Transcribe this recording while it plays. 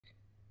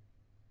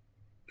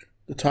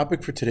The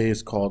topic for today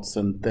is called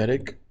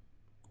synthetic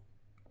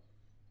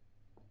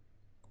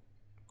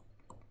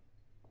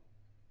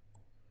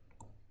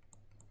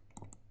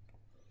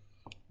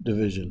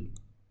division.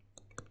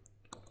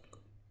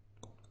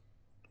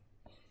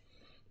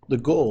 The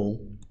goal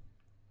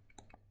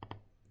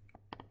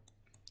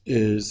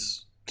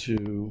is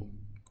to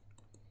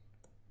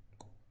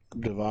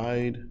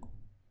divide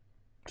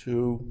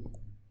two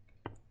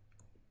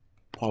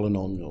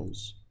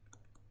polynomials.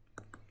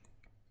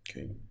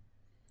 Okay,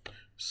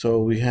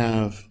 so we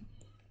have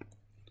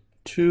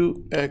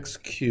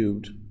 2x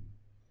cubed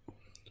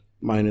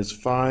minus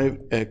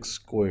 5x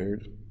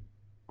squared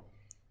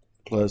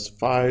plus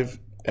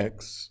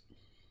 5x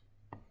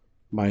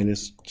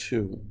minus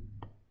 2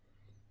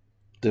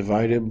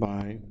 divided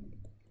by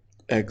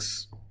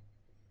x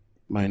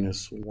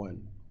minus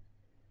 1.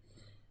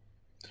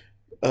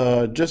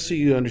 Just so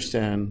you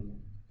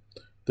understand,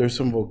 there's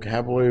some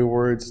vocabulary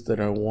words that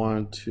I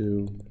want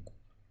to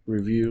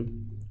review.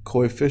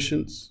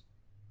 Coefficients,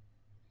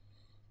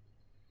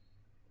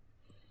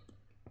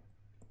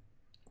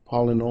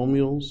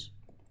 polynomials,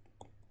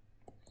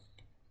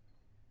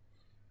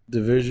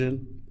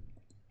 division.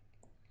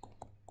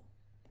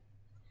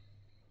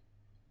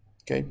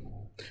 Okay,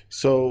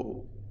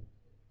 so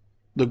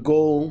the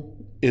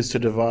goal is to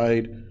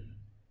divide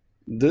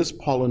this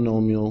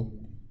polynomial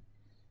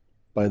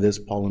by this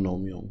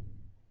polynomial.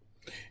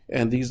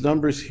 And these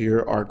numbers here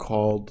are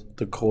called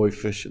the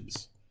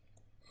coefficients.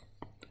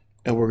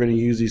 And we're going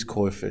to use these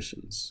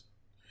coefficients.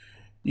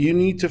 You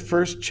need to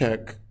first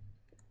check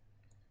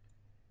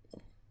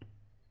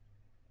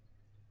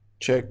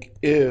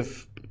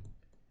if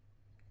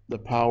the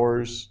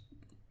powers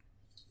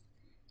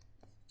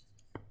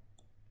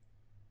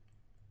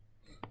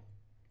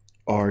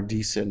are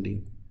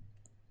descending.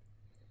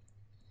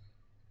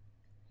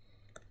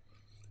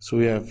 So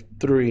we have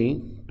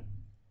 3,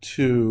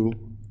 2,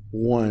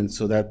 1,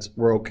 so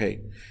we're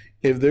okay.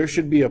 If there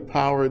should be a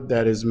power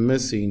that is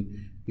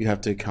missing, you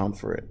have to account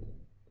for it.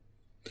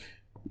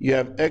 You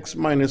have x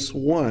minus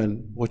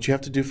 1. What you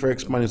have to do for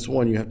x minus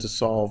 1, you have to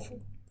solve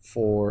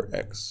for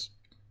x.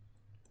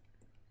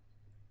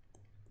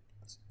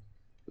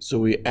 So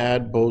we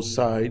add both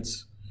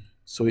sides,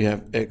 so we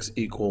have x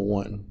equal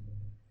 1.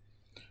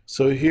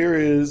 So here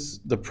is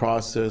the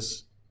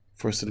process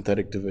for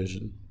synthetic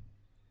division.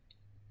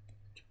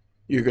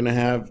 You're going to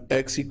have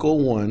x equal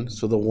 1,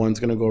 so the 1's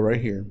going to go right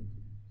here.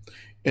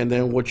 And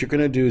then what you're going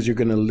to do is you're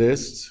going to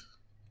list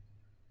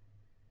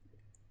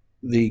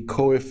the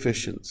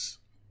coefficients.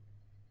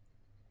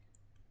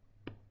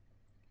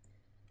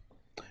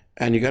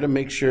 And you got to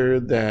make sure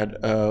that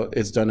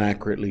it's done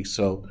accurately.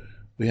 So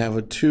we have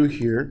a 2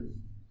 here.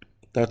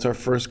 That's our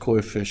first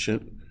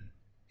coefficient.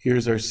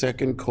 Here's our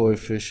second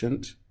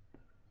coefficient,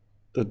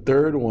 the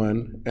third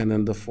one, and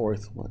then the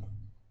fourth one.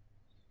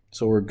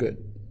 So we're good.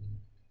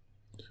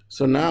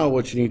 So now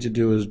what you need to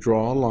do is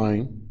draw a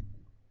line,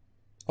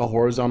 a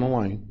horizontal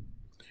line,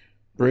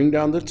 bring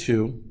down the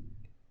 2,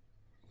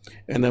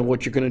 and then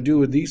what you're going to do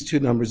with these two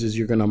numbers is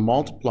you're going to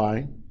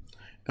multiply,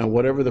 and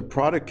whatever the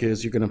product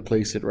is, you're going to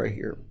place it right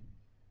here.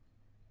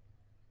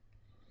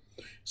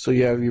 So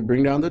you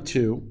bring down the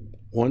 2,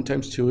 1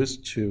 times 2 is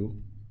 2,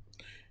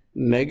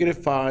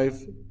 negative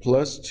 5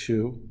 plus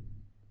 2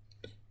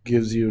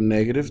 gives you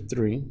negative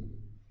 3.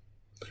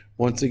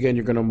 Once again,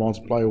 you're going to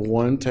multiply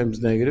 1 times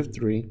negative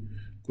 3,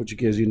 which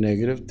gives you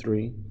negative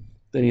 3.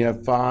 Then you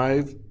have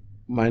 5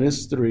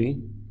 minus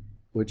 3,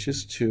 which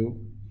is 2.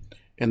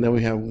 And then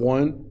we have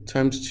 1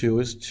 times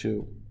 2 is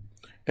 2.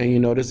 And you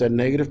notice that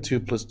negative 2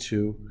 plus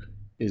 2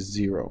 is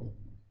 0.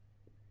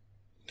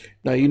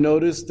 Now you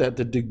notice that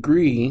the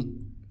degree,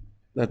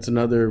 that's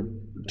another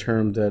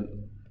term that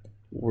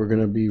we're going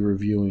to be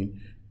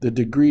reviewing. The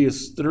degree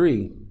is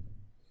 3.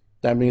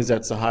 That means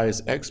that's the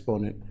highest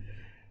exponent.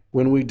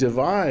 When we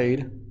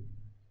divide,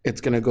 it's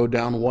going to go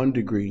down 1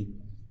 degree.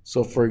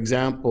 So for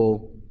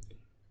example,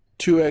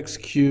 2x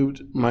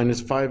cubed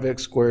minus 5x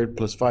squared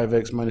plus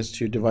 5x minus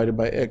 2 divided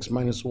by x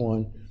minus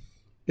 1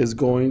 is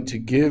going to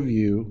give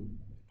you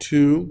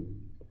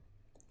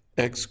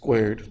 2x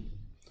squared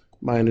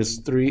minus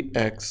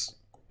 3x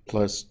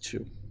plus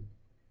 2.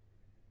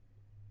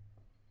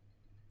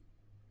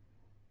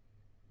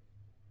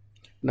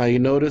 Now you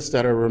notice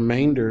that our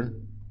remainder,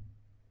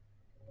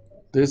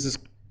 this is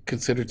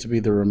considered to be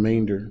the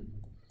remainder.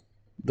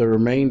 The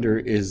remainder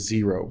is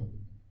 0.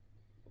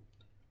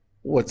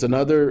 What's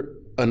another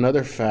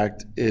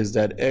fact is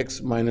that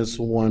x minus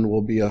 1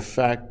 will be a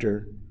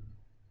factor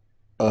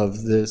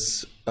of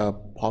this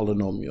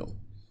polynomial.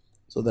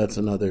 So that's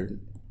another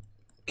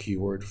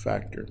keyword,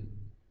 factor.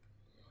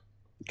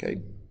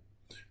 Okay,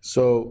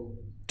 so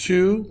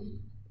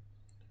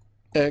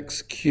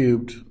 2x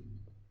cubed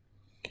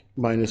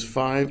minus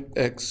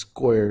 5x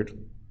squared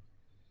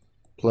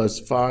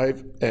plus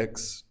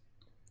 5x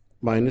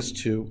minus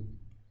 2,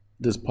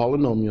 this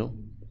polynomial,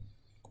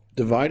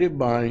 divided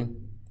by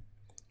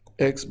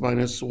x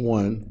minus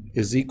 1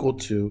 is equal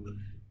to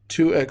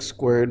 2x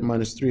squared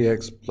minus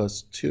 3x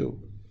plus 2.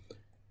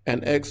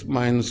 And x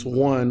minus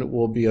 1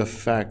 will be a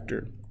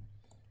factor.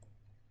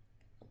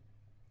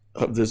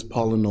 of this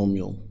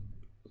polynomial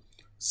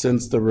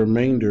since the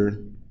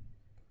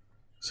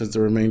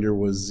remainder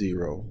was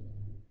 0.